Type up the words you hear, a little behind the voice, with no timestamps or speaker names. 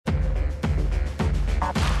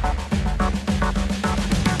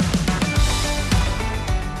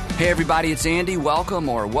Hey everybody, it's Andy.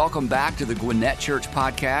 Welcome back to the Gwinnett Church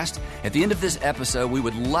Podcast. At the end of this episode, we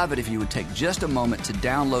would love it if you would take just a moment to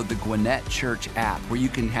download the Gwinnett Church app, where you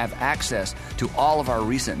can have access to all of our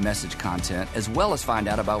recent message content, as well as find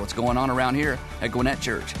out about what's going on around here at Gwinnett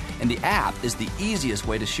Church. And the app is the easiest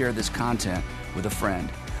way to share this content with a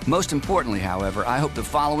friend. Most importantly, however, I hope the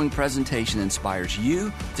following presentation inspires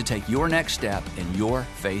you to take your next step in your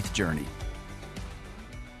faith journey.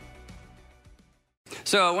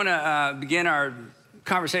 So I want to begin our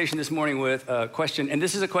conversation this morning with a question, and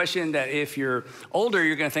this is a question that if you're older,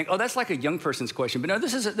 you're going to think, oh, that's like a young person's question. But no,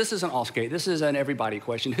 this is an all-skate. This is an everybody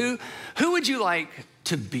question. Who would you like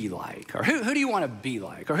to be like? Or who do you want to be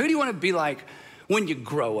like? Or who do you want to be like when you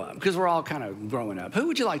grow up? Because we're all kind of growing up. Who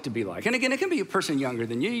would you like to be like? And again, it can be a person younger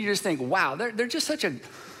than you. You just think, wow, they're just such a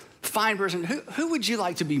fine person. Who would you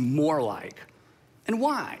like to be more like? And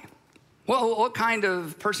why? Well, what kind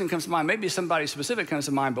of person comes to mind? Maybe somebody specific comes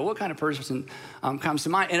to mind, but what kind of person comes to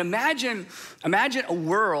mind? And imagine a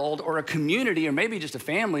world or a community, or maybe just a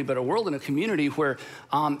family, but a world and a community where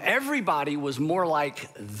everybody was more like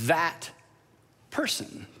that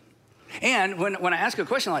person. And when I ask a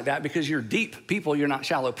question like that, because you're deep people, you're not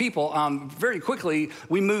shallow people, very quickly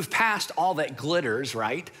we move past all that glitters,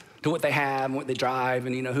 right? To what they have and what they drive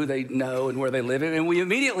and who they know and where they live. And we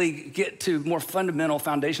immediately get to more fundamental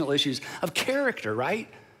foundational issues of character, right?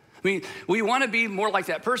 I mean, we want to be more like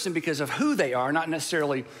that person because of who they are, not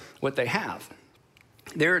necessarily what they have.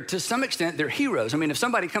 To some extent, they're heroes. I mean, if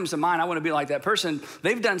somebody comes to mind, I want to be like that person,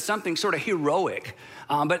 they've done something sort of heroic.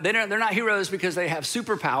 But they're not heroes because they have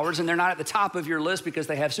superpowers, and they're not at the top of your list because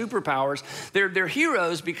they have superpowers. They're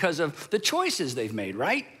heroes because of the choices they've made,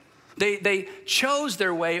 right? They chose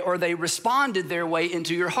their way, or they responded their way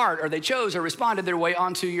into your heart, or they chose or responded their way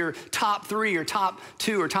onto your top 3 or top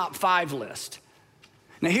 2 or top 5 list.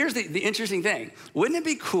 Now here's the interesting thing. Wouldn't it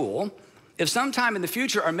be cool if sometime in the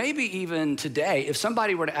future, or maybe even today, if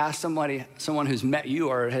somebody were to ask someone who's met you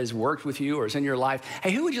or has worked with you or is in your life,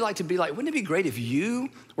 hey, who would you like to be like? Wouldn't it be great if you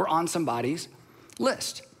were on somebody's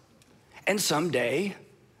list? And someday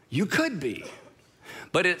you could be.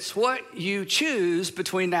 But it's what you choose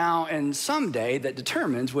between now and someday that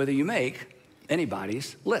determines whether you make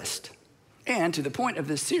anybody's list. And to the point of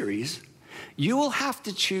this series, you will have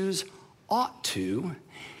to choose ought to,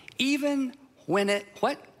 even when it,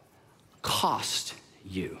 cost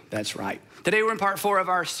you. That's right. Today we're in part 4 of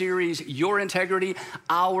our series, Your Integrity,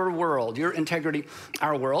 Our World. Your Integrity,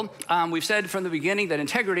 Our World. We've said from the beginning that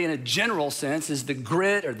integrity in a general sense is the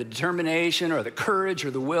grit or the determination or the courage or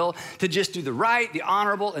the will to just do the right, the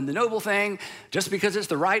honorable, and the noble thing, just because it's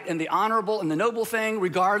the right and the honorable and the noble thing,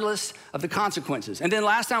 regardless of the consequences. And then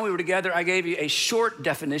last time we were together, I gave you a short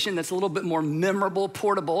definition that's a little bit more memorable,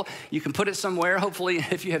 portable. You can put it somewhere. Hopefully,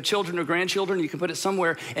 if you have children or grandchildren, you can put it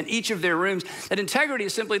somewhere in each of their rooms. That integrity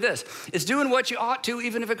is simply this. It's doing what you ought to,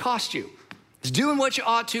 even if it costs you. It's doing what you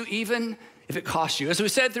ought to, even if it costs you. As we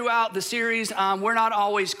said throughout the series, we're not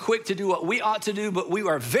always quick to do what we ought to do, but we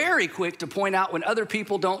are very quick to point out when other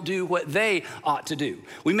people don't do what they ought to do.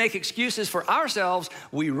 We make excuses for ourselves.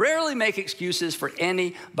 We rarely make excuses for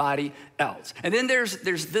anybody else. And then there's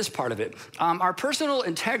this part of it. Our personal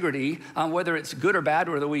integrity, whether it's good or bad,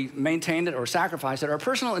 whether we maintain it or sacrifice it, our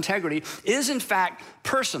personal integrity is in fact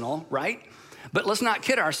personal, right? But let's not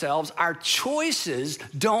kid ourselves. Our choices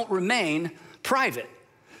don't remain private.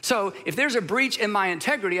 So if there's a breach in my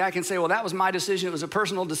integrity, I can say, well, that was my decision. It was a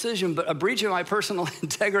personal decision, but a breach in my personal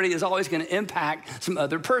integrity is always going to impact some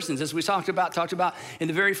other persons. As we talked about in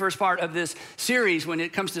the very first part of this series, when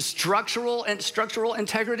it comes to structural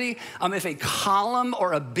integrity, if a column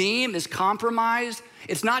or a beam is compromised,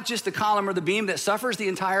 it's not just the column or the beam that suffers, the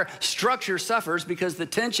entire structure suffers because the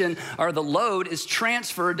tension or the load is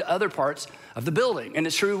transferred to other parts of the building. And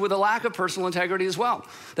it's true with a lack of personal integrity as well.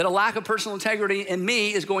 That a lack of personal integrity in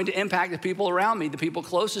me is going to impact the people around me, the people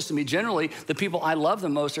closest to me, generally the people I love the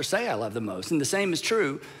most or say I love the most. And the same is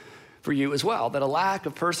true for you as well, that a lack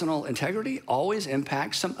of personal integrity always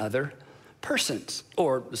impacts some other persons.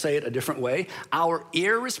 Or to say it a different way, our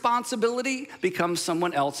irresponsibility becomes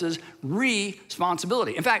someone else's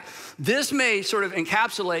responsibility. In fact, this may sort of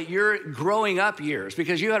encapsulate your growing up years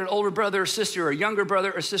because you had an older brother or sister or a younger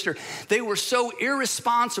brother or sister. They were so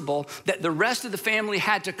irresponsible that the rest of the family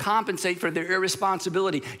had to compensate for their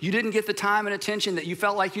irresponsibility. You didn't get the time and attention that you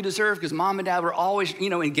felt like you deserved because mom and dad were always,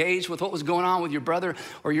 engaged with what was going on with your brother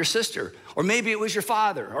or your sister. Or maybe it was your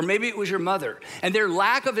father, or maybe it was your mother. And their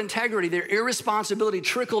lack of integrity, their irresponsibility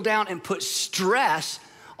trickled down and put stress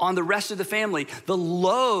on the rest of the family. The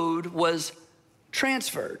load was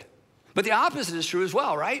transferred. But the opposite is true as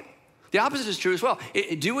well, right? The opposite is true as well.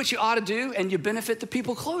 Do what you ought to do and you benefit the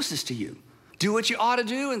people closest to you. Do what you ought to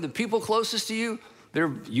do and the people closest to you,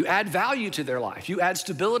 you add value to their life. You add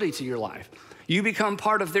stability to your life. You become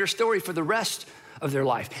part of their story for the rest of their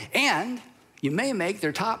life. And you may make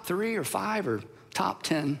their top 3 or 5 or top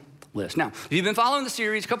 10 list. Now, if you've been following the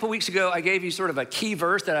series, a couple weeks ago, I gave you sort of a key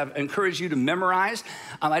verse that I've encouraged you to memorize.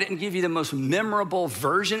 I didn't give you the most memorable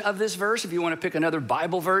version of this verse if you want to pick another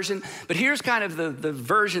Bible version, but here's kind of the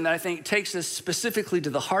version that I think takes us specifically to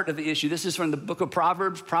the heart of the issue. This is from the book of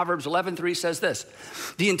Proverbs. Proverbs 11:3 says this: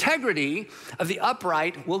 the integrity of the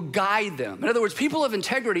upright will guide them. In other words, people of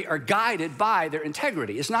integrity are guided by their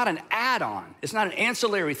integrity. It's not an add-on. It's not an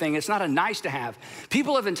ancillary thing. It's not a nice to have.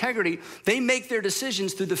 People of integrity, they make their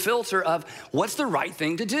decisions through the filter of what's the right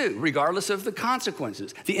thing to do, regardless of the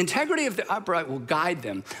consequences. The integrity of the upright will guide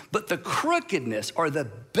them, but the crookedness or the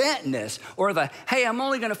bentness or the, hey, I'm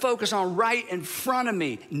only gonna focus on right in front of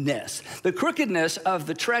me-ness, the crookedness of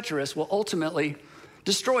the treacherous will ultimately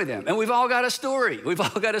destroy them. And we've all got a story. We've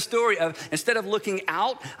all got a story of, instead of looking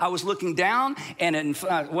out, I was looking down, and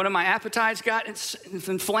one of my appetites got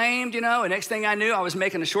inflamed, and next thing I knew, I was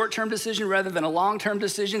making a short-term decision rather than a long-term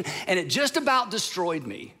decision, and it just about destroyed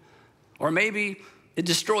me. Or maybe it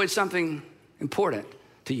destroyed something important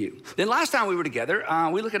to you. Then last time we were together,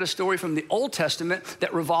 we looked at a story from the Old Testament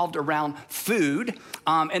that revolved around food,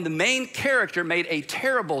 and the main character made a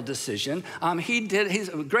terrible decision. He's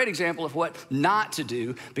a great example of what not to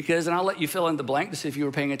do, because, and I'll let you fill in the blank to see if you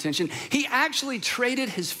were paying attention, he actually traded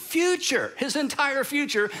his future, his entire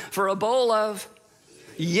future, for a bowl of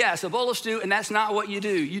yes, a bowl of stew, and that's not what you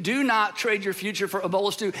do. You do not trade your future for a bowl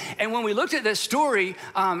of stew. And when we looked at this story,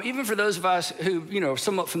 even for those of us who, are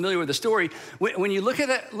somewhat familiar with the story, when you look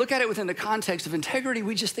at it within the context of integrity,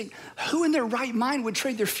 we just think, who in their right mind would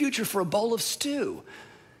trade their future for a bowl of stew?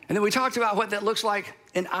 And then we talked about what that looks like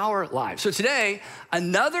in our lives. So today,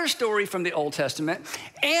 another story from the Old Testament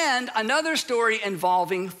and another story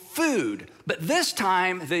involving food. But this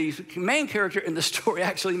time, the main character in the story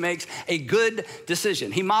actually makes a good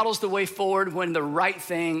decision. He models the way forward when the right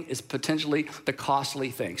thing is potentially the costly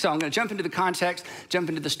thing. So I'm gonna jump into the context, jump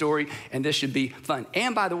into the story, and this should be fun.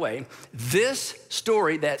 And by the way, this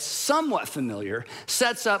story that's somewhat familiar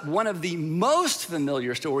sets up one of the most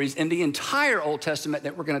familiar stories in the entire Old Testament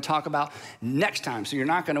that we're gonna talk about next time. So you're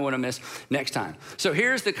not gonna wanna miss next time. So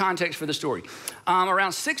here's the context for the story.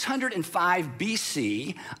 Around 605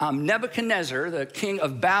 BC, Nebuchadnezzar, the king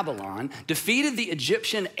of Babylon, defeated the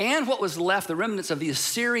Egyptian and what was left, the remnants of the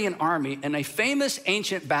Assyrian army, in a famous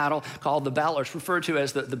ancient battle called the battle, or it's referred to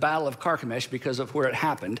as the Battle of Carchemish because of where it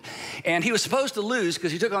happened. And he was supposed to lose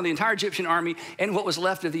because he took on the entire Egyptian army and what was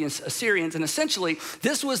left of the Assyrians. And essentially,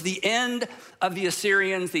 this was the end of the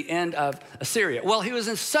Assyrians, the end of Assyria. Well, he was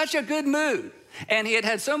in such a good mood, and he had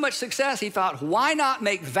had so much success, he thought, why not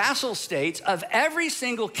make vassal states of every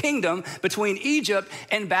single kingdom between Egypt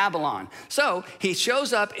and Babylon? So he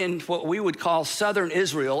shows up in what we would call southern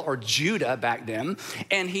Israel, or Judah back then,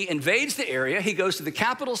 and he invades the area. He goes to the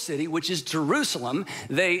capital city, which is Jerusalem.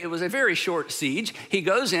 It was a very short siege. He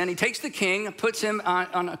goes in, he takes the king, puts him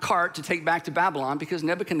on a cart to take back to Babylon, because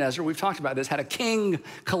Nebuchadnezzar, we've talked about this, had a king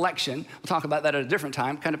collection. We'll talk about that at a different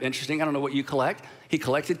time. Kind of interesting. I don't know what you collect. He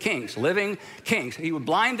collected kings, living kings. He would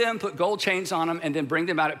blind them, put gold chains on them, and then bring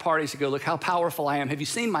them out at parties to go, look how powerful I am. Have you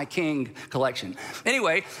seen my king collection?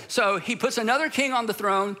 Anyway, so he puts another king on the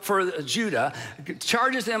throne for Judah,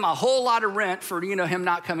 charges them a whole lot of rent for him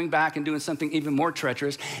not coming back and doing something even more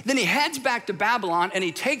treacherous. Then he heads back to Babylon and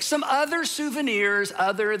he takes some other souvenirs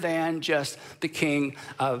other than just the king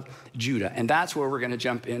of Judah. And that's where we're gonna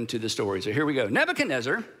jump into the story. So here we go.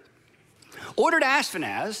 Nebuchadnezzar ordered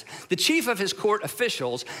Ashpenaz, the chief of his court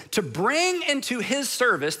officials, to bring into his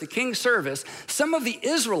service, the king's service, some of the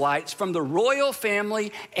Israelites from the royal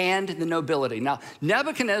family and the nobility. Now,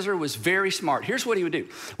 Nebuchadnezzar was very smart. Here's what he would do.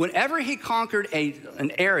 Whenever he conquered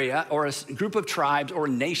an area or a group of tribes or a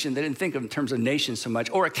nation, they didn't think of in terms of nations so much,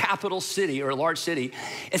 or a capital city or a large city,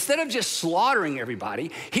 instead of just slaughtering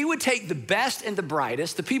everybody, he would take the best and the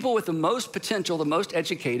brightest, the people with the most potential, the most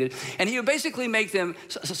educated, and he would basically make them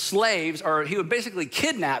slaves, or he would basically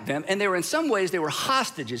kidnap them, and in some ways they were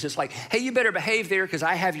hostages. It's like, hey, you better behave there because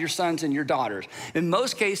I have your sons and your daughters. In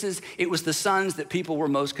most cases, it was the sons that people were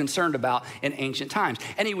most concerned about in ancient times.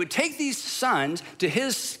 And he would take these sons to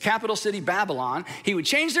his capital city, Babylon. He would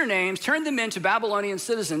change their names, turn them into Babylonian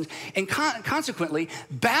citizens, and consequently,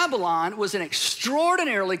 Babylon was an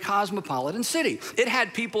extraordinarily cosmopolitan city. It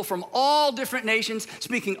had people from all different nations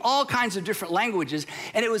speaking all kinds of different languages,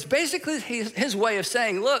 and it was basically his way of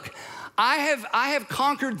saying, look, I have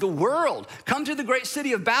conquered the world. Come to the great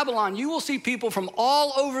city of Babylon. You will see people from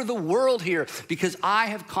all over the world here because I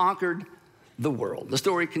have conquered the world. The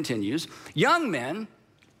story continues. Young men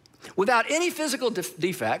without any physical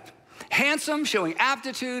defect, handsome, showing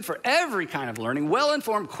aptitude for every kind of learning,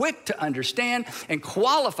 well-informed, quick to understand, and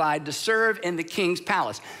qualified to serve in the king's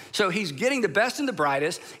palace. So he's getting the best and the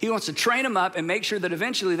brightest. He wants to train them up and make sure that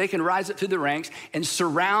eventually they can rise up through the ranks and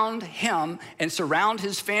surround him and surround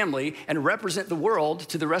his family and represent the world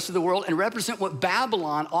to the rest of the world and represent what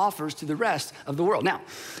Babylon offers to the rest of the world. Now,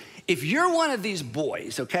 if you're one of these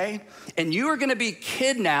boys, okay, and you are gonna be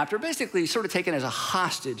kidnapped or basically sort of taken as a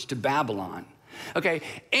hostage to Babylon, okay,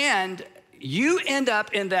 and you end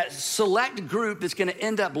up in that select group that's gonna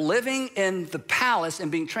end up living in the palace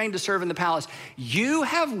and being trained to serve in the palace, you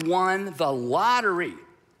have won the lottery.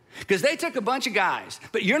 Because they took a bunch of guys,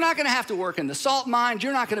 but you're not gonna have to work in the salt mines,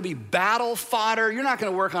 you're not gonna be battle fodder, you're not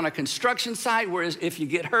gonna work on a construction site, whereas if you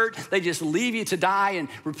get hurt, they just leave you to die and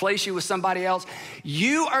replace you with somebody else.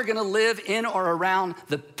 You are gonna live in or around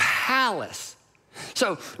the palace.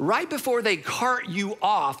 So right before they cart you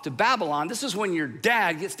off to Babylon, this is when your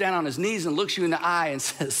dad gets down on his knees and looks you in the eye and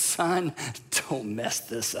says, son, don't mess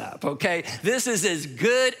this up, okay? This is as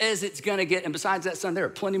good as it's gonna get. And besides that, son, there are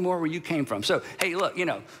plenty more where you came from. So, hey, look,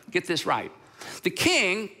 get this right. The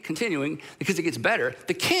king, continuing, because it gets better,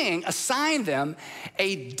 the king assigned them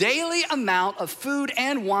a daily amount of food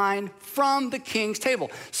and wine from the king's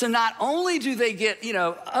table. So not only do they get,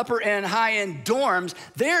 upper and high end dorms,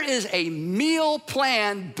 there is a meal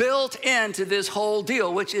plan built into this whole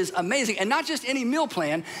deal, which is amazing. And not just any meal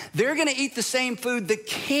plan, they're gonna eat the same food the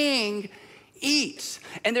king eats,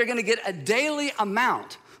 and they're gonna get a daily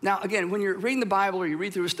amount. Now, again, when you're reading the Bible or you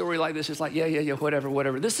read through a story like this, it's like, yeah,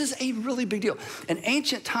 whatever. This is a really big deal. In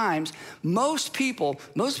ancient times, most people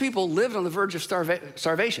lived on the verge of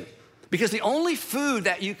starvation because the only food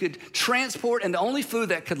that you could transport and the only food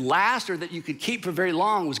that could last or that you could keep for very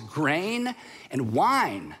long was grain and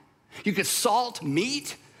wine. You could salt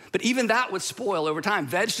meat, but even that would spoil over time.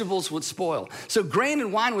 Vegetables would spoil. So grain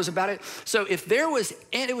and wine was about it. So if there was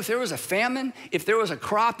a famine, if there was a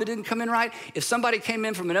crop that didn't come in right, if somebody came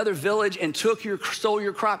in from another village and stole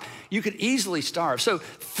your crop, you could easily starve. So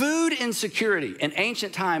food insecurity in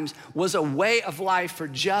ancient times was a way of life for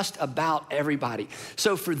just about everybody.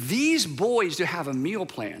 So for these boys to have a meal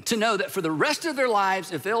plan, to know that for the rest of their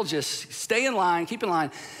lives, if they'll just stay in line, keep in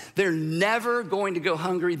line, they're never going to go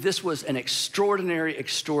hungry. This was an extraordinary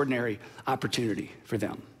opportunity for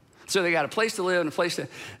them. So they got a place to live and a place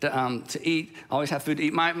to eat, always have food to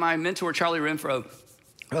eat. My mentor, Charlie Renfro,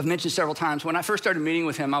 I've mentioned several times, when I first started meeting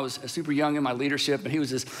with him, I was super young in my leadership, and he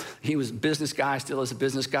was a business guy, still is a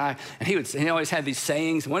business guy, and he always had these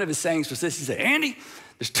sayings. One of his sayings was this: he said, Andy,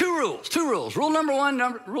 there's two rules. Rule number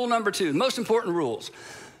one, rule number two, most important rules.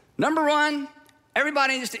 Number one,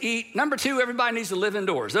 everybody needs to eat. Number two, everybody needs to live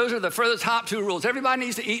indoors. Those are the top two rules. Everybody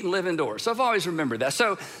needs to eat and live indoors. So I've always remembered that.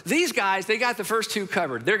 So these guys, they got the first two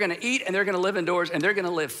covered. They're gonna eat and they're gonna live indoors and they're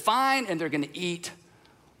gonna live fine and they're gonna eat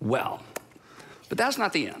well. But that's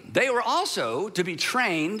not the end. They were also to be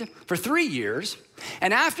trained for 3 years,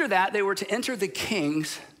 and after that, they were to enter the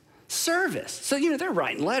king's service. So, they're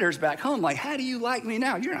writing letters back home like, how do you like me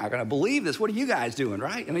now? You're not gonna believe this. What are you guys doing,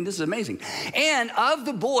 right? I mean, this is amazing. And of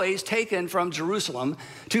the boys taken from Jerusalem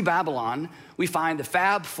to Babylon, we find the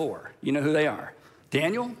Fab Four. You know who they are?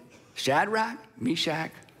 Daniel, Shadrach,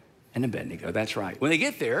 Meshach, and Abednego. That's right. When they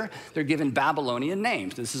get there, they're given Babylonian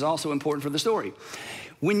names. This is also important for the story.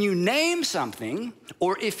 When you name something,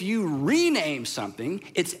 or if you rename something,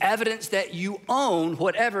 it's evidence that you own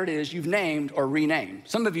whatever it is you've named or renamed.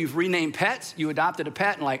 Some of you've renamed pets. You adopted a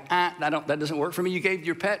pet and that doesn't work for me. You gave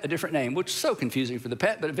your pet a different name, which is so confusing for the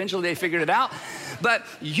pet, but eventually they figured it out. But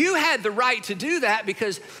you had the right to do that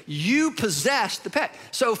because you possessed the pet.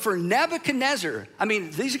 So for Nebuchadnezzar,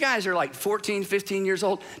 these guys are like 14, 15 years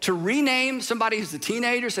old. To rename somebody who's a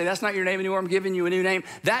teenager, say, that's not your name anymore, I'm giving you a new name.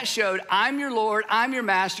 That showed, I'm your Lord, I'm your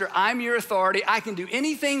master, I'm your authority. I can do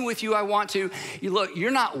anything with you I want to.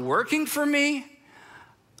 You're not working for me.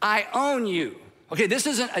 I own you. Okay, this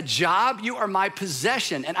isn't a job. You are my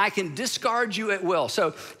possession, and I can discard you at will.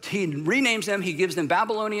 So he renames them. He gives them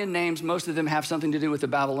Babylonian names. Most of them have something to do with the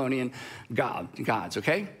Babylonian gods,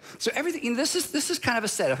 okay? So everything, this is kind of a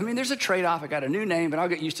setup. There's a trade-off. I got a new name, but I'll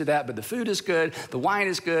get used to that. But the food is good. The wine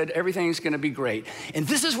is good. Everything's going to be great. And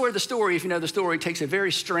this is where the story, if you know the story, takes a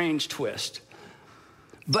very strange twist.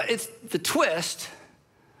 But it's the twist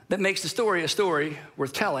that makes the story a story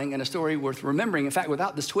worth telling and a story worth remembering. In fact,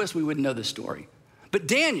 without this twist, we wouldn't know this story. But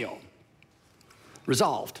Daniel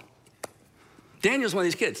resolved. Daniel's one of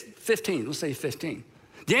these kids, 15, let's say 15.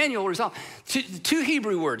 Daniel resolved. Two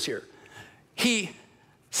Hebrew words here. He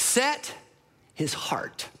set his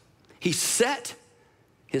heart. He set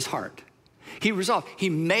his heart. He resolved. He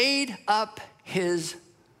made up his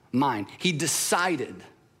mind. He decided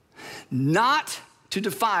not to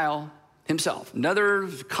defile himself. Another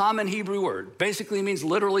common Hebrew word basically means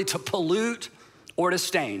literally to pollute or to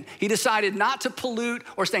stain. He decided not to pollute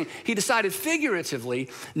or stain. He decided figuratively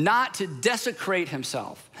not to desecrate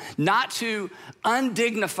himself, not to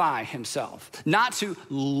undignify himself, not to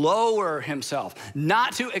lower himself,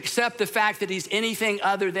 not to accept the fact that he's anything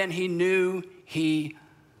other than he knew he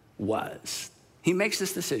was. He makes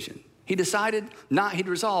this decision. He'd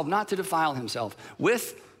resolved not to defile himself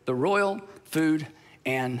with the royal food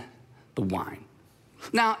and the wine.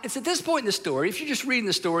 Now, it's at this point in the story, if you're just reading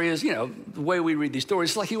the story as, the way we read these stories,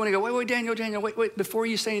 it's like you want to go, wait, Daniel, wait, before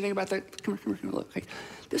you say anything about that, come here, look. Okay,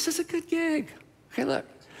 this is a good gig. Okay, look.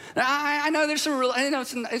 Now, I know there's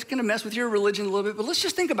it's going to mess with your religion a little bit, but let's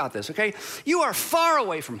just think about this, okay? You are far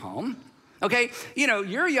away from home. Okay,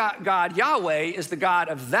 your God, Yahweh, is the God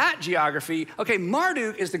of that geography. Okay,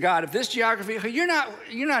 Marduk is the God of this geography. Okay, you're not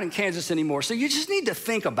in Kansas anymore, so you just need to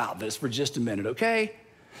think about this for just a minute, okay?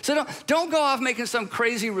 So don't go off making some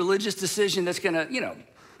crazy religious decision that's gonna,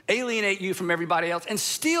 alienate you from everybody else and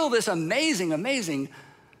steal this amazing, amazing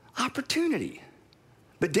opportunity.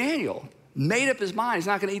 But Daniel made up his mind. He's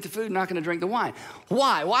not gonna eat the food, not gonna drink the wine.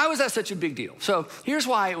 Why? Why was that such a big deal? So here's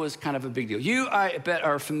why it was kind of a big deal. You, I bet,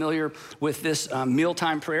 are familiar with this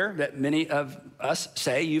mealtime prayer that many of us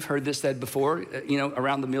say. You've heard this said before,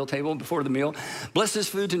 around the meal table, before the meal. Bless this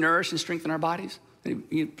food to nourish and strengthen our bodies.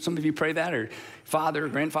 Some of you pray that, or father or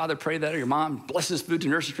grandfather pray that, or your mom, bless this food to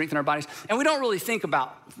nourish and strengthen our bodies. And we don't really think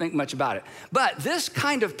much about it. But this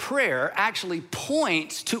kind of prayer actually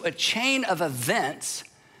points to a chain of events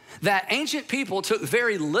that ancient people took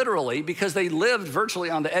very literally because they lived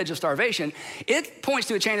virtually on the edge of starvation. It points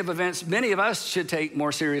to a chain of events many of us should take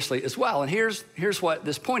more seriously as well. And here's what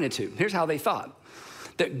this pointed to. Here's how they thought.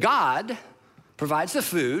 That God provides the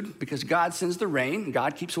food because God sends the rain,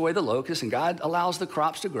 God keeps away the locusts, and God allows the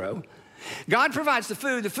crops to grow. God provides the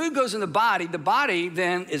food goes in the body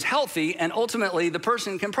then is healthy, and ultimately the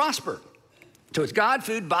person can prosper. So it's God,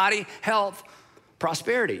 food, body, health,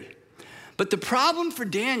 prosperity. But the problem for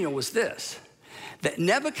Daniel was this, that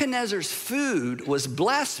Nebuchadnezzar's food was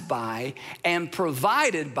blessed by and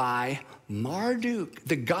provided by Marduk,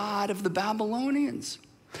 the god of the Babylonians.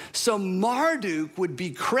 So Marduk would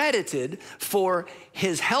be credited for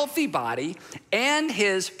his healthy body and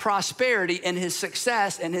his prosperity and his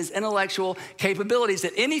success and his intellectual capabilities.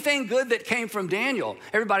 That anything good that came from Daniel,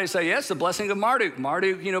 everybody would say, yes, the blessing of Marduk.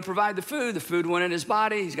 Marduk, provide the food went in his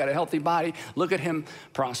body, he's got a healthy body, look at him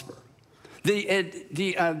prosper. The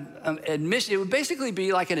admission, it would basically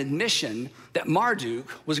be like an admission that Marduk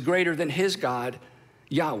was greater than his God,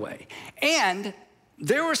 Yahweh. And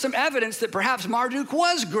there was some evidence that perhaps Marduk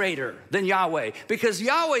was greater than Yahweh because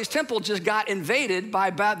Yahweh's temple just got invaded by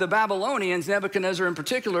the Babylonians, Nebuchadnezzar in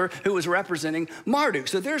particular, who was representing Marduk.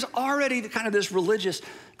 So there's already kind of this religious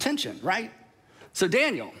tension, right? So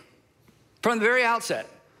Daniel, from the very outset,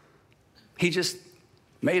 he just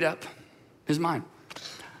made up his mind.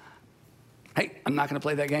 Hey, I'm not gonna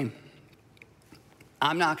play that game.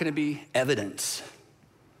 I'm not gonna be evidence.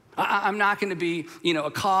 I'm not gonna be,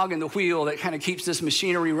 a cog in the wheel that kind of keeps this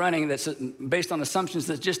machinery running that's based on assumptions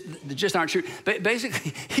that just aren't true. But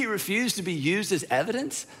basically, he refused to be used as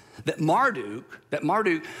evidence that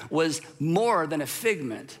Marduk was more than a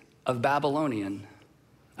figment of Babylonian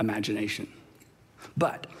imagination.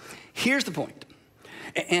 But here's the point.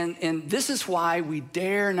 And this is why we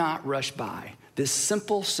dare not rush by this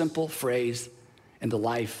simple phrase in the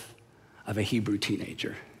life of a Hebrew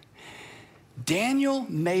teenager. Daniel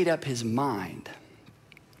made up his mind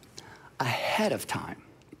ahead of time.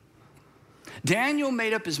 Daniel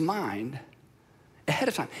made up his mind ahead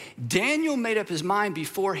of time. Daniel made up his mind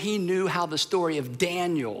before he knew how the story of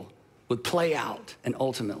Daniel would play out and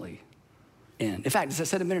ultimately end. In fact, as I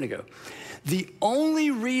said a minute ago, the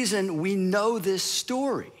only reason we know this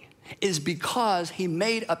story is because he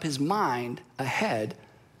made up his mind ahead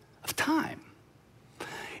of time.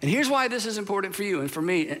 And here's why this is important for you and for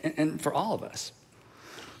me and for all of us.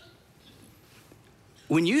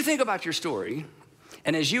 When you think about your story,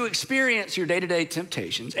 and as you experience your day-to-day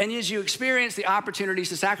temptations, and as you experience the opportunities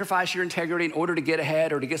to sacrifice your integrity in order to get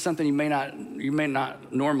ahead or to get something you may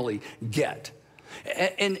not normally get,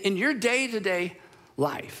 in your day-to-day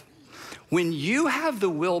life, when you have the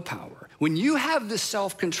willpower, when you have the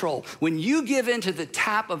self-control, when you give into the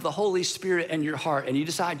tap of the Holy Spirit in your heart and you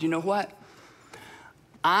decide, you know what?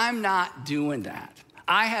 I'm not doing that.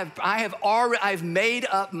 I've made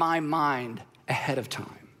up my mind ahead of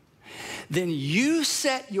time, then you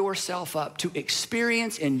set yourself up to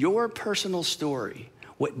experience in your personal story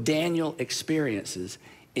what Daniel experiences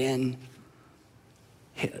in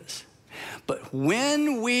his. But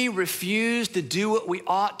when we refuse to do what we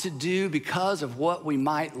ought to do because of what we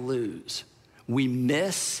might lose, we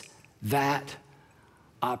miss that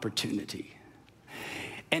opportunity.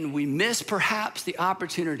 And we miss perhaps the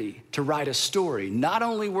opportunity to write a story not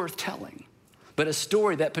only worth telling, but a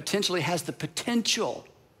story that potentially has the potential,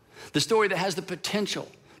 the story that has the potential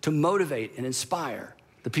to motivate and inspire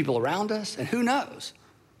the people around us, and who knows,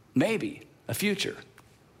 maybe a future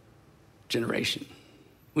generation.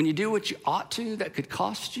 When you do what you ought to, that could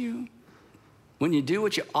cost you. When you do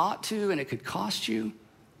what you ought to and it could cost you,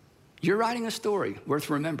 you're writing a story worth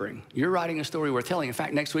remembering. You're writing a story worth telling. In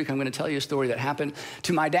fact, next week I'm going to tell you a story that happened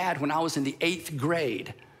to my dad when I was in the 8th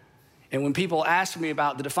grade. And when people ask me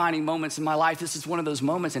about the defining moments in my life, this is one of those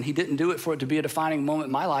moments, and he didn't do it for it to be a defining moment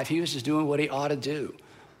in my life. He was just doing what he ought to do.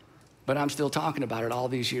 But I'm still talking about it all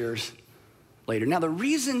these years later. Now, the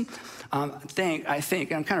reason I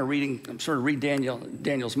think, I'm kind of reading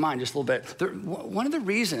Daniel's mind just a little bit. One of the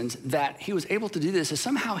reasons that he was able to do this is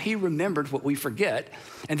somehow he remembered what we forget,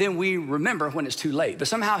 and then we remember when it's too late. But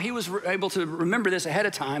somehow he was able to remember this ahead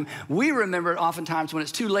of time. We remember it oftentimes when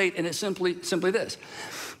it's too late, and it's simply this,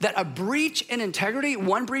 that a breach in integrity,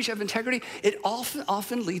 one breach of integrity, it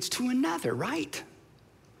often leads to another, right?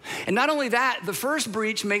 And not only that, the first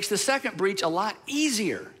breach makes the second breach a lot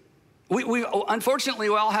easier. Unfortunately,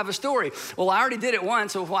 we all have a story. Well, I already did it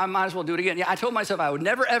once, so I might as well do it again. Yeah, I told myself I would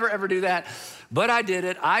never, ever, ever do that, but I did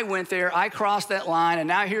it. I went there, I crossed that line, and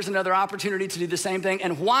now here's another opportunity to do the same thing.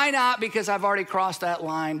 And why not? Because I've already crossed that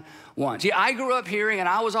line once. Yeah, I grew up hearing, and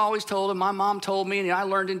I was always told, and my mom told me, and I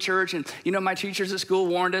learned in church, and my teachers at school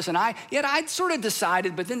warned us, and I'd sort of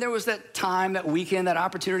decided, but then there was that time, that weekend, that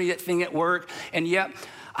opportunity, that thing at work, and yet,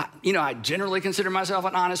 I generally consider myself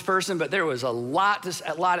an honest person, but there was a lot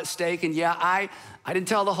at stake. And yeah, I didn't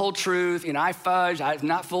tell the whole truth. I fudged.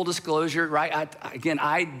 Not full disclosure, right?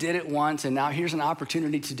 I did it once, and now here's an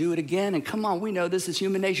opportunity to do it again. And come on, we know this is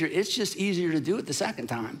human nature. It's just easier to do it the second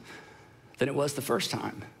time than it was the first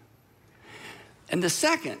time. And the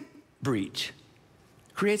second breach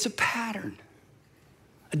creates a pattern,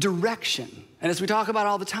 a direction. And as we talk about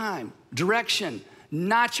all the time, direction,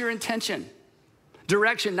 not your intention.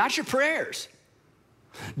 Direction, not your prayers.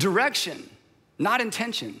 Direction, not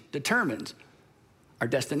intention, determines our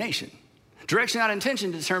destination. Direction, not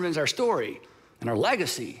intention, determines our story and our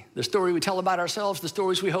legacy, the story we tell about ourselves, the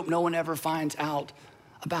stories we hope no one ever finds out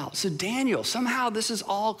about. So Daniel, somehow this is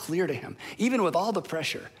all clear to him. Even with all the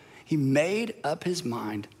pressure, he made up his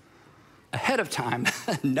mind ahead of time,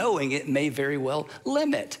 knowing it may very well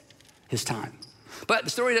limit his time. But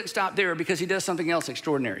the story doesn't stop there, because he does something else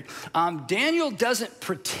extraordinary. Daniel doesn't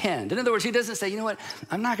pretend. In other words, he doesn't say, you know what,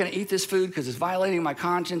 I'm not going to eat this food because it's violating my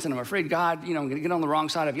conscience, and I'm afraid God, I'm going to get on the wrong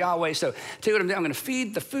side of Yahweh. So tell you what I'm doing, I'm going to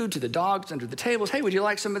feed the food to the dogs under the tables. Hey, would you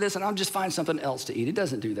like some of this? And I'll just find something else to eat. He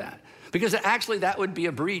doesn't do that, because actually that would be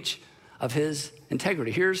a breach of his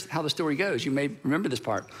integrity. Here's how the story goes. You may remember this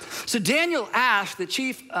part. So Daniel asked the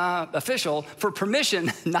chief official for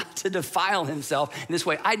permission not to defile himself in this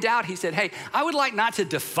way. I doubt he said, hey, I would like not to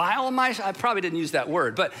defile myself. I probably didn't use that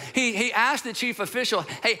word, but he asked the chief official,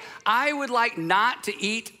 hey, I would like not to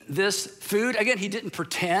eat this food. Again, he didn't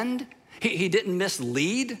pretend. He didn't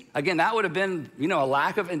mislead. Again, that would have been, a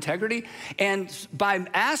lack of integrity. And by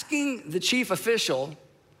asking the chief official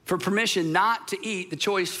for permission not to eat the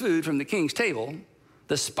choice food from the king's table,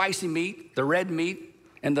 the spicy meat, the red meat,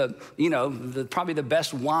 and probably the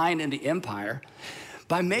best wine in the empire,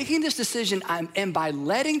 by making this decision and by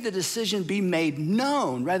letting the decision be made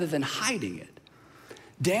known rather than hiding it,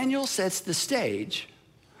 Daniel sets the stage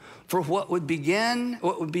for what would be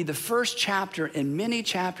the first chapter in many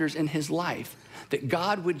chapters in his life that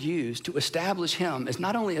God would use to establish him as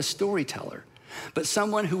not only a storyteller, but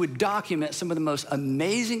someone who would document some of the most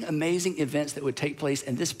amazing, amazing events that would take place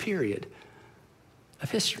in this period of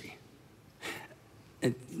history.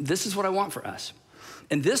 And this is what I want for us.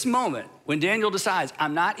 In this moment, when Daniel decides,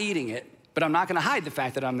 I'm not eating it, but I'm not going to hide the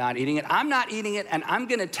fact that I'm not eating it. I'm not eating it, and I'm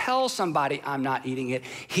going to tell somebody I'm not eating it.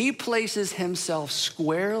 He places himself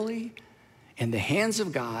squarely in the hands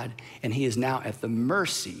of God, and he is now at the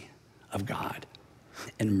mercy of God.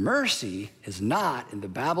 And mercy is not in the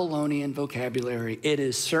Babylonian vocabulary. It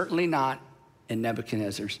is certainly not in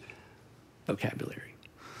Nebuchadnezzar's vocabulary.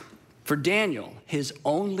 For Daniel, his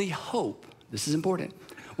only hope, this is important,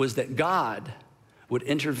 was that God would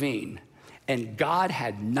intervene. And God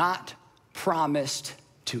had not promised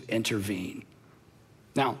to intervene.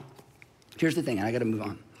 Now, here's the thing, and I gotta move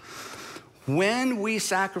on. When we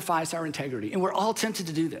sacrifice our integrity, and we're all tempted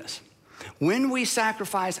to do this, when we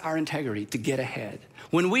sacrifice our integrity to get ahead,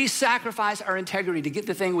 when we sacrifice our integrity to get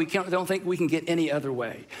the thing we don't think we can get any other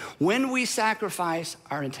way, when we sacrifice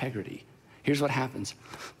our integrity, here's what happens.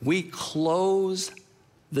 We close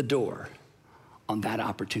the door on that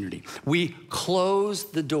opportunity. We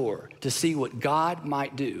close the door to see what God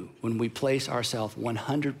might do when we place ourselves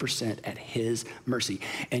 100% at his mercy.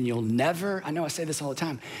 And you'll never, I know I say this all the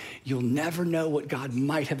time, you'll never know what God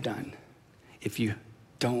might have done if you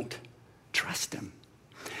don't trust him.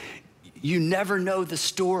 You never know the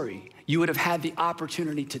story you would have had the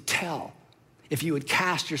opportunity to tell if you would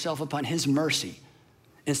cast yourself upon his mercy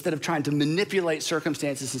instead of trying to manipulate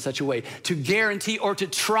circumstances in such a way to guarantee or to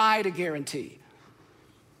try to guarantee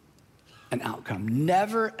an outcome.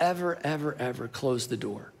 Never, ever, ever, ever close the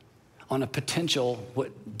door on a potential,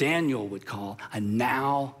 what Daniel would call a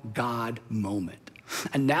now God moment.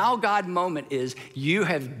 A now God moment is you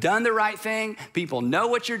have done the right thing, people know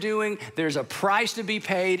what you're doing, there's a price to be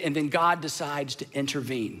paid, and then God decides to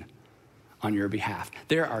intervene on your behalf.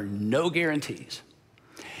 There are no guarantees.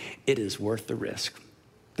 It is worth the risk.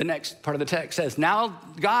 The next part of the text says, now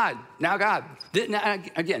God.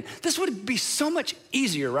 Again, this would be so much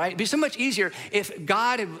easier, right? It'd be so much easier if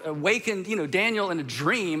God had awakened, Daniel in a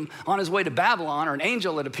dream on his way to Babylon, or an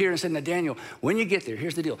angel had appeared and said, now Daniel, when you get there,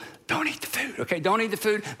 here's the deal. Don't eat the food, okay? Don't eat the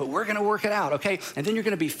food, but we're gonna work it out, okay? And then you're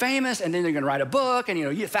gonna be famous, and then you're gonna write a book,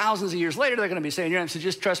 and thousands of years later, they're gonna be saying, so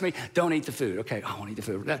just trust me, don't eat the food, okay? I won't eat the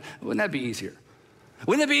food. Wouldn't that be easier?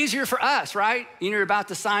 Wouldn't it be easier for us, right? You're about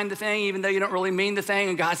to sign the thing, even though you don't really mean the thing,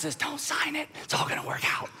 and God says, don't sign it. It's all gonna work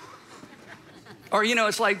out. Or,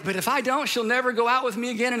 it's like, but if I don't, she'll never go out with me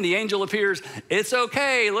again, and the angel appears. It's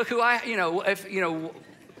okay, look who right?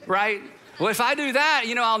 Well, if I do that,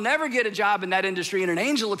 I'll never get a job in that industry, and an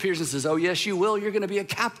angel appears and says, oh, yes, you will. You're gonna be a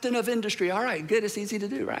captain of industry. All right, good, it's easy to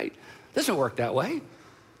do, right? Doesn't work that way.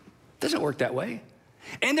 Doesn't work that way.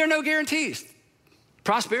 And there are no guarantees.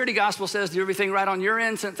 Prosperity gospel says do everything right on your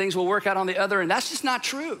end, so things will work out on the other, and that's just not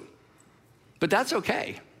true. But that's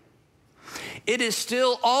okay. It is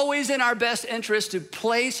still always in our best interest to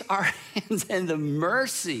place our hands in the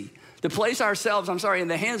mercy, to place ourselves, in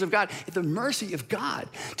the hands of God, at the mercy of God,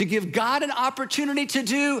 to give God an opportunity to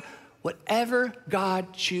do whatever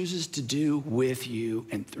God chooses to do with you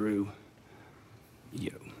and through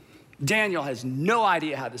you. Daniel has no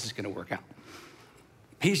idea how this is gonna work out.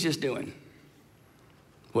 He's just doing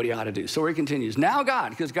what he ought to do. So he continues. Now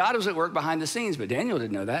God, because God was at work behind the scenes, but Daniel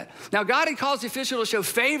didn't know that. Now God had caused the official to show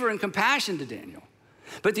favor and compassion to Daniel.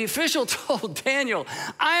 But the official told Daniel,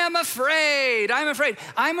 I am afraid.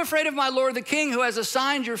 I'm afraid of my lord the king, who has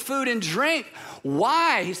assigned your food and drink.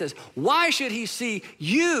 Why? He says, why should he see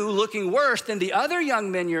you looking worse than the other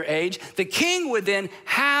young men your age? The king would then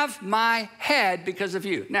have my head because of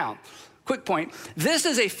you. Now, quick point. This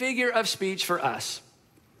is a figure of speech for us.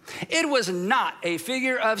 It was not a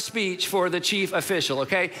figure of speech for the chief official,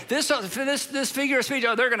 okay? This figure of speech,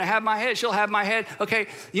 they're gonna have my head, she'll have my head, okay?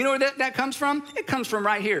 You know where that comes from? It comes from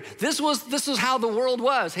right here. This is how the world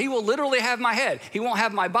was. He will literally have my head. He won't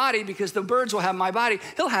have my body because the birds will have my body.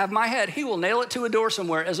 He'll have my head. He will nail it to a door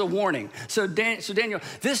somewhere as a warning. So Daniel,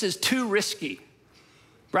 this is too risky,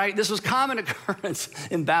 right? This was common occurrence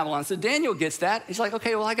in Babylon. So Daniel gets that. He's like,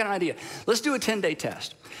 okay, well, I got an idea. Let's do a 10-day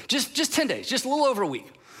test. Just 10 days, just a little over a week.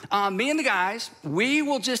 Me and the guys, we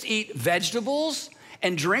will just eat vegetables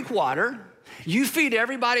and drink water. You feed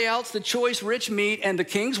everybody else the choice rich meat and the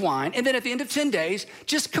king's wine. And then at the end of 10 days,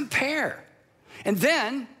 just compare. And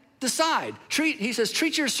then decide. He says,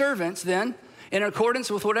 treat your servants then in accordance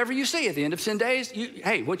with whatever you see. At the end of 10 days,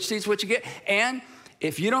 hey, what you see is what you get. And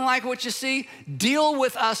if you don't like what you see, deal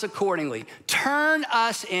with us accordingly. Turn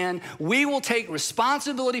us in. We will take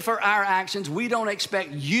responsibility for our actions. We don't expect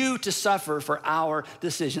you to suffer for our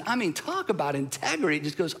decision. Talk about integrity. It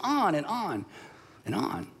just goes on and on and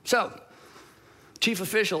on. So, chief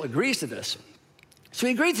official agrees to this. So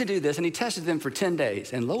he agreed to do this, and he tested them for 10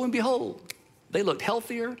 days. And lo and behold, they looked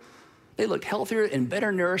healthier. They looked healthier and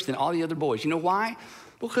better nourished than all the other boys. You know why?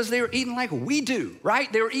 Because they were eating like we do,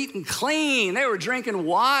 right? They were eating clean. They were drinking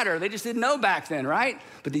water. They just didn't know back then, right?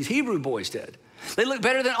 But these Hebrew boys did. They looked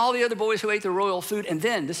better than all the other boys who ate the royal food. And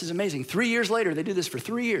then, this is amazing, 3 years later, they do this for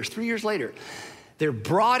 3 years. 3 years later, they're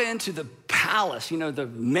brought into the palace, the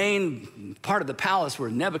main part of the palace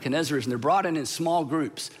where Nebuchadnezzar is, and they're brought in small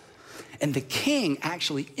groups. And the king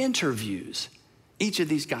actually interviews each of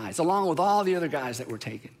these guys, along with all the other guys that were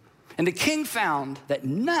taken. And the king found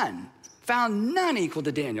none equal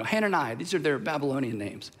to Daniel, Hananiah, these are their Babylonian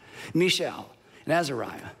names, Mishael and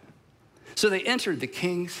Azariah. So they entered the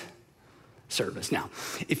king's service. Now,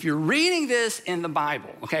 if you're reading this in the Bible,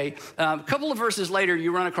 okay, a couple of verses later,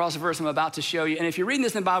 you run across a verse I'm about to show you. And if you're reading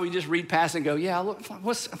this in the Bible, you just read past and go, yeah, look,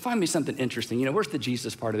 find me something interesting. You know, where's the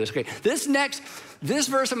Jesus part of this? Okay, this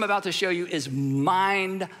verse I'm about to show you is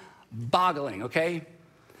mind-boggling, okay?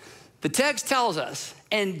 The text tells us,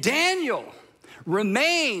 and Daniel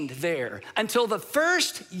remained there until the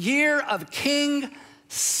first year of King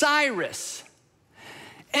Cyrus.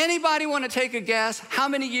 Anybody want to take a guess how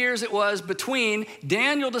many years it was between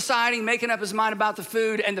Daniel deciding, making up his mind about the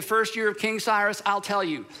food, and the first year of King Cyrus? I'll tell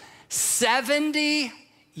you, 70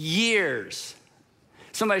 years.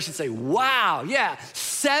 Somebody should say, wow, yeah.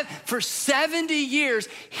 For 70 years,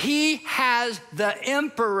 he has the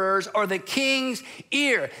emperor's or the king's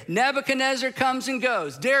ear. Nebuchadnezzar comes and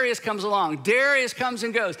goes. Darius comes along. Darius comes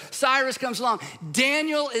and goes. Cyrus comes along.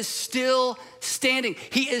 Daniel is still standing.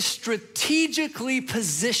 He is strategically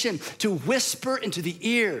positioned to whisper into the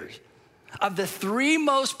ears of the three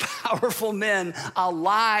most powerful men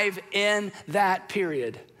alive in that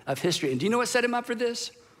period of history. And do you know what set him up for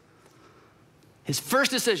this? His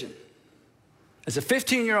first decision as a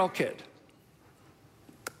 15-year-old kid,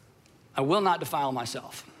 I will not defile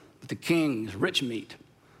myself with the king's rich meat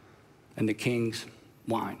and the king's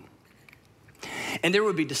wine. And there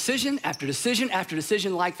would be decision after decision after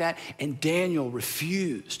decision like that, and Daniel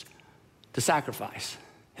refused to sacrifice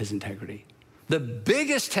his integrity. The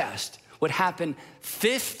biggest test would happen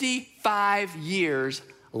 55 years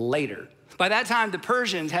later. By that time, the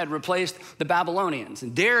Persians had replaced the Babylonians,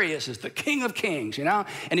 and Darius is the king of kings, you know?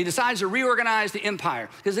 And he decides to reorganize the empire,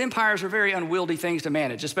 because empires are very unwieldy things to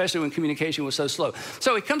manage, especially when communication was so slow.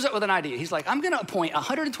 So he comes up with an idea. He's like, I'm gonna appoint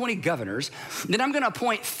 120 governors, then I'm gonna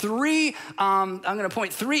appoint three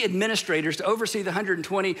administrators to oversee the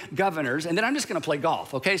 120 governors, and then I'm just gonna play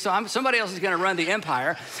golf, okay? So somebody else is gonna run the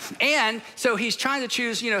empire. And so he's trying to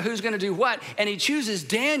choose, you know, who's gonna do what, and he chooses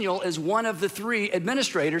Daniel as one of the three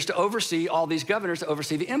administrators to oversee all these governors to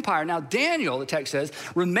oversee the empire. Now Daniel, the text says,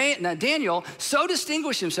 Daniel so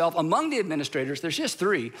distinguished himself among the administrators, there's just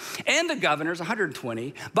three, and the governors,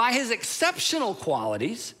 120, by his exceptional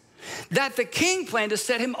qualities that the king planned to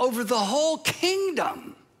set him over the whole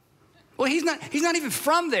kingdom. Well, he's not even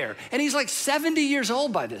from there, and he's like 70 years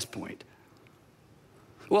old by this point.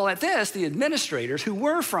 Well, at this, the administrators who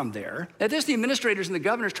were from there, the administrators and the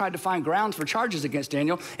governors tried to find grounds for charges against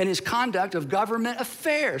Daniel and his conduct of government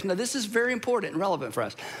affairs. Now, this is very important and relevant for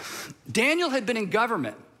us. Daniel had been in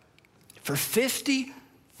government for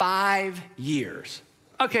 55 years.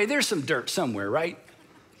 Okay, there's some dirt somewhere, right?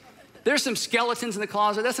 There's some skeletons in the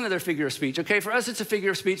closet. That's another figure of speech, okay? For us, it's a figure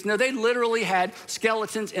of speech. No, they literally had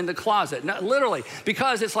skeletons in the closet. No, literally,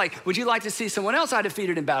 because it's like, would you like to see someone else I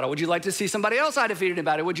defeated in battle? Would you like to see somebody else I defeated in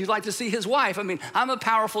battle? Would you like to see his wife? I mean, I'm a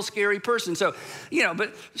powerful, scary person. So, you know,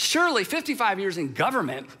 but surely 55 years in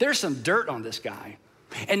government, there's some dirt on this guy.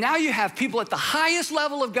 And now you have people at the highest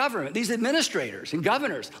level of government, these administrators and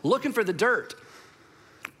governors, looking for the dirt.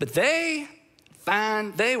 But they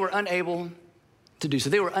were unable to do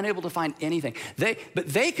so. They were unable to find anything. But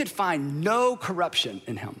they could find no corruption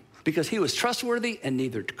in him because he was trustworthy and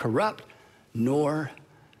neither corrupt nor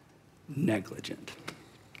negligent.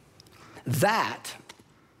 That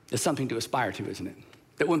is something to aspire to, isn't it?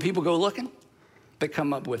 That when people go looking, they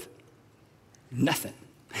come up with nothing.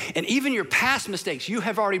 And even your past mistakes, you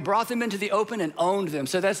have already brought them into the open and owned them.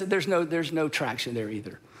 So there's no traction there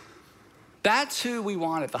either. That's who we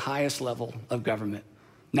want at the highest level of government.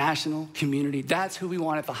 National, community, that's who we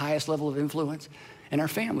want at the highest level of influence, and our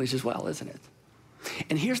families as well, isn't it?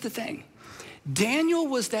 And here's the thing. Daniel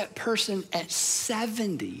was that person at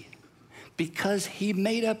 70 because he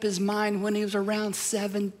made up his mind when he was around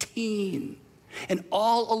 17. And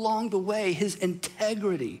all along the way, his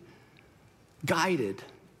integrity guided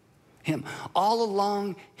him. All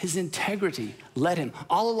along, his integrity led him.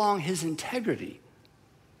 All along, his integrity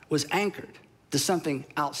was anchored to something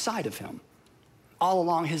outside of him. All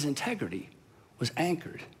along, his integrity was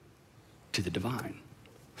anchored to the divine.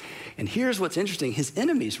 And here's what's interesting. His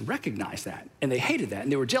enemies recognized that, and they hated that,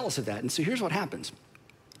 and they were jealous of that. And so here's what happens.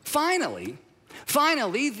 Finally,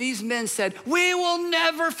 these men said, we will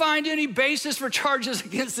never find any basis for charges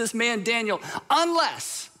against this man, Daniel,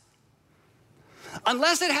 unless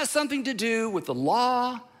it has something to do with the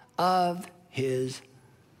law of his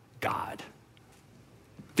God.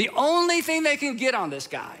 The only thing they can get on this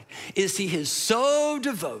guy is he is so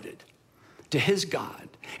devoted to his God.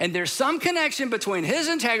 And there's some connection between his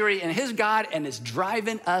integrity and his God, and it's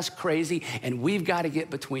driving us crazy. And we've got to get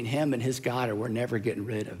between him and his God, or we're never getting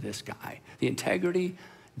rid of this guy. The integrity,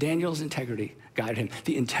 Daniel's integrity guided him.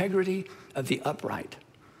 The integrity of the upright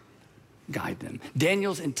guide them.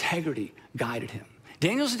 Daniel's integrity guided him.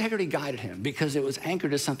 Daniel's integrity guided him because it was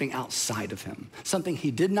anchored to something outside of him, something he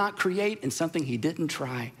did not create and something he didn't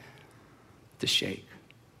try to shake.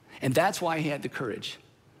 And that's why he had the courage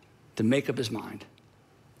to make up his mind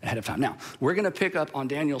ahead of time. Now, we're gonna pick up on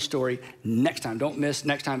Daniel's story next time. Don't miss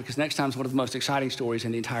next time, because next time is one of the most exciting stories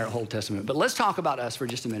in the entire Old Testament. But let's talk about us for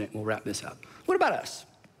just a minute. We'll wrap this up. What about us?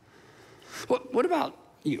 What about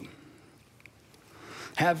you?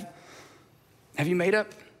 Have you made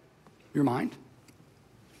up your mind?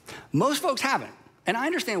 Most folks haven't, and I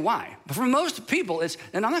understand why. But for most people,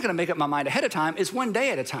 and I'm not gonna make up my mind ahead of time, it's one day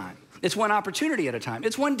at a time. It's one opportunity at a time.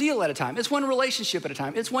 It's one deal at a time. It's one relationship at a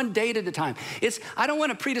time. It's one date at a time. I don't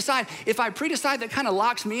wanna pre-decide. If I pre-decide, that kind of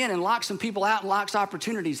locks me in and locks some people out and locks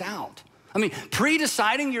opportunities out. I mean,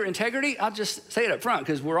 pre-deciding your integrity, I'll just say it up front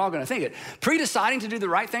because we're all gonna think it. Pre-deciding to do the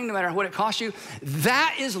right thing no matter what it costs you,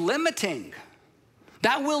 that is limiting.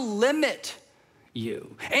 That will limit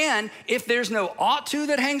you. And if there's no ought to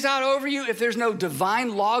that hangs out over you, if there's no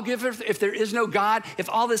divine lawgiver, if there is no God, if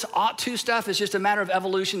all this ought to stuff is just a matter of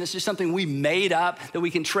evolution, it's just something we made up that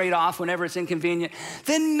we can trade off whenever it's inconvenient,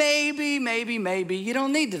 then maybe you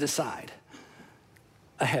don't need to decide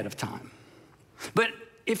ahead of time. But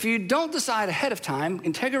if you don't decide ahead of time,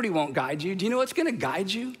 integrity won't guide you. Do you know what's gonna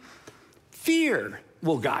guide you? Fear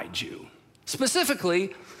will guide you.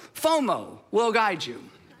 Specifically, FOMO will guide you.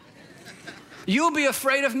 You'll be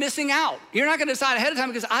afraid of missing out. You're not gonna decide ahead of time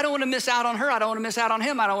because I don't wanna miss out on her. I don't wanna miss out on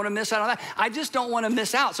him. I don't wanna miss out on that. I just don't wanna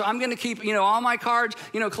miss out. So I'm gonna keep, all my cards,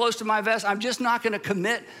 close to my vest. I'm just not gonna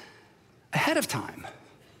commit ahead of time.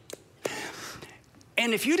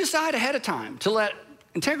 And if you decide ahead of time to let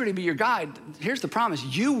integrity be your guide, here's the promise: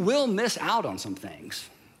 you will miss out on some things.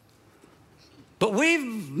 But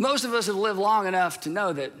most of us have lived long enough to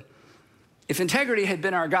know that if integrity had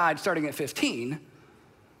been our guide starting at 15,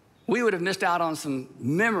 we would have missed out on some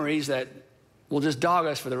memories that will just dog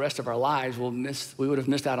us for the rest of our lives. We would have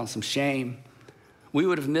missed out on some shame. We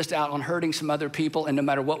would have missed out on hurting some other people, and no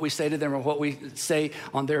matter what we say to them or what we say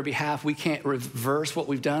on their behalf, we can't reverse what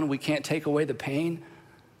we've done. We can't take away the pain.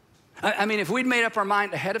 I mean, if we'd made up our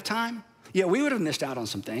mind ahead of time, yeah, we would have missed out on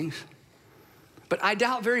some things. But I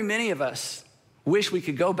doubt very many of us wish we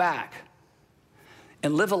could go back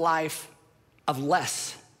and live a life of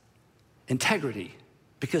less integrity,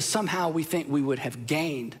 because somehow we think we would have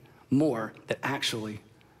gained more that actually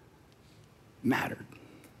mattered.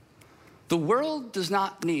 The world does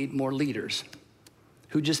not need more leaders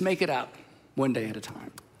who just make it up one day at a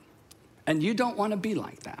time. And you don't want to be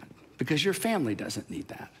like that, because your family doesn't need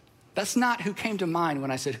that. That's not who came to mind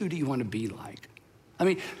when I said, who do you want to be like? I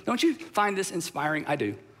mean, don't you find this inspiring? I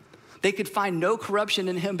do. They could find no corruption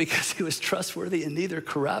in him because he was trustworthy and neither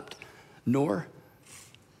corrupt nor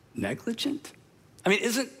negligent. I mean,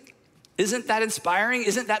 isn't that inspiring?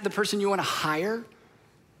 Isn't that the person you want to hire?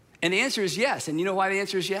 And the answer is yes. And you know why the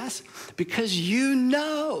answer is yes? Because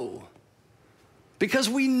because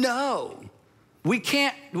we know. We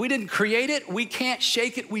didn't create it, we can't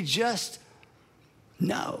shake it, we just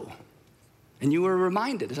know. And you were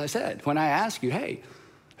reminded, as I said, when I asked you, hey,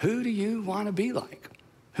 who do you want to be like?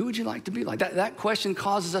 Who would you like to be like? That question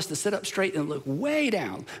causes us to sit up straight and look way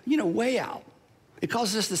down, way out. It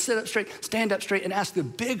causes us to sit up straight, stand up straight, and ask the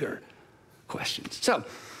bigger questions. So,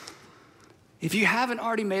 if you haven't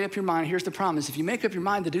already made up your mind, here's the promise. If you make up your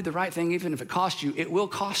mind to do the right thing, even if it costs you, it will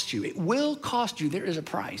cost you. It will cost you. There is a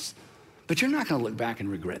price. But you're not going to look back and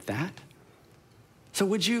regret that. So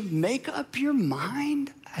would you make up your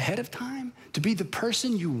mind ahead of time to be the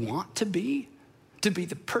person you want to be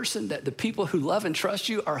the person that the people who love and trust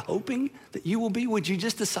you are hoping that you will be? Would you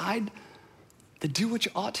just decide to do what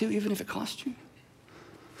you ought to, even if it costs you?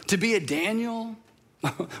 To be a Daniel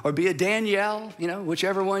or be a Danielle,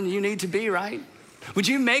 whichever one you need to be, right? Would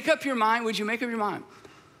you make up your mind? Would you make up your mind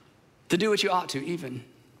to do what you ought to, even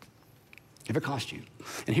if it costs you?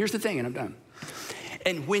 And here's the thing, and I'm done.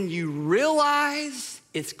 And when you realize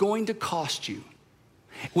it's going to cost you,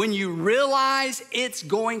 when you realize it's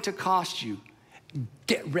going to cost you,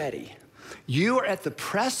 get ready. You are at the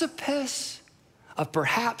precipice of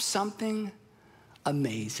perhaps something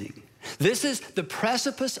amazing. This is the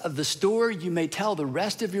precipice of the story you may tell the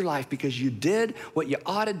rest of your life, because you did what you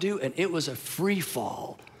ought to do and it was a free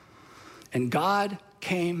fall. And God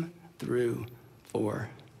came through for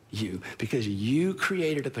you because you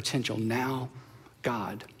created a potential now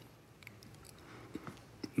God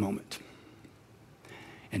moment.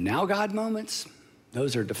 And now God moments,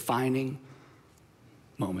 those are defining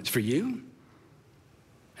moments for you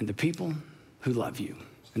and the people who love you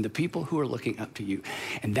and the people who are looking up to you.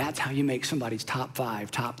 And that's how you make somebody's top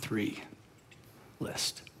 5, top 3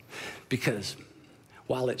 list. Because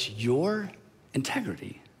while it's your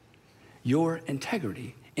integrity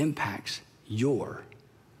impacts your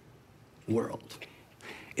world.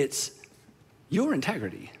 It's your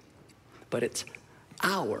integrity, but it's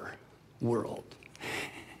our world.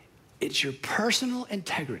 It's your personal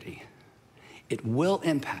integrity. It will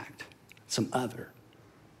impact some other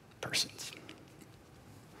persons.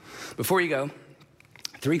 Before you go,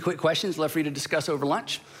 3 quick questions left for you to discuss over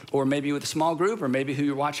lunch, or maybe with a small group, or maybe who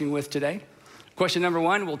you're watching with today. Question number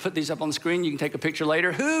 1, we'll put these up on the screen. You can take a picture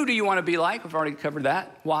later. Who do you want to be like? We've already covered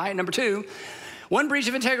that. Why? Number 2, one breach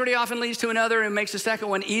of integrity often leads to another and makes the second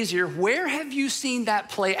one easier. Where have you seen that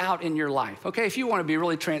play out in your life? Okay, if you want to be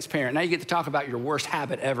really transparent, now you get to talk about your worst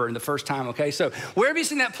habit ever in the first time, okay? So where have you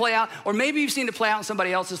seen that play out? Or maybe you've seen it play out in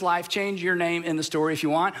somebody else's life. Change your name in the story if you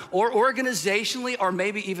want, or organizationally, or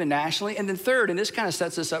maybe even nationally. And then third, and this kind of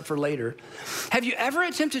sets us up for later, have you ever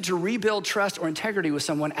attempted to rebuild trust or integrity with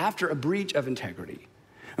someone after a breach of integrity?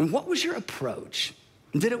 And what was your approach?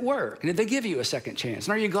 Did it work? And did they give you a second chance?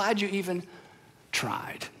 And are you glad you even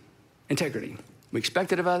tried? Integrity. We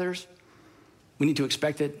expect it of others. We need to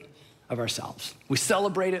expect it of ourselves. We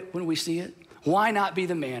celebrate it when we see it. Why not be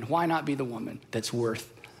the man? Why not be the woman that's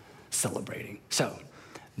worth celebrating? So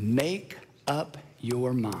make up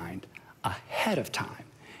your mind ahead of time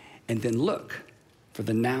and then look for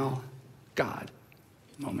the now God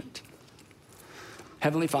moment.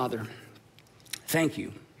 Heavenly Father, thank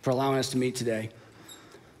you for allowing us to meet today.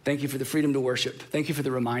 Thank you for the freedom to worship. Thank you for the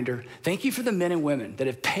reminder. Thank you for the men and women that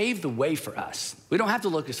have paved the way for us. We don't have to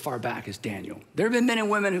look as far back as Daniel. There have been men and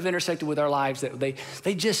women who've intersected with our lives that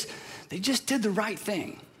they just did the right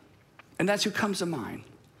thing. And that's who comes to mind.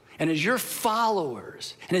 And as your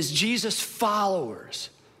followers, and as Jesus' followers,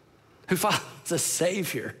 who follows a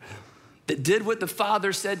Savior that did what the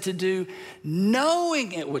Father said to do,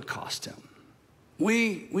 knowing it would cost him,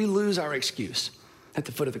 we lose our excuse at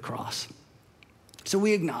the foot of the cross. So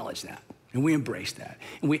we acknowledge that, and we embrace that.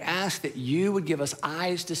 And we ask that you would give us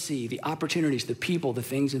eyes to see the opportunities, the people, the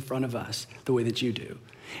things in front of us, the way that you do,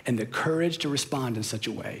 and the courage to respond in such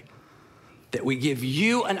a way that we give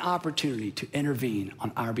you an opportunity to intervene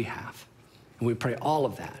on our behalf. And we pray all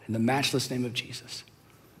of that in the matchless name of Jesus.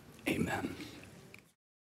 Amen.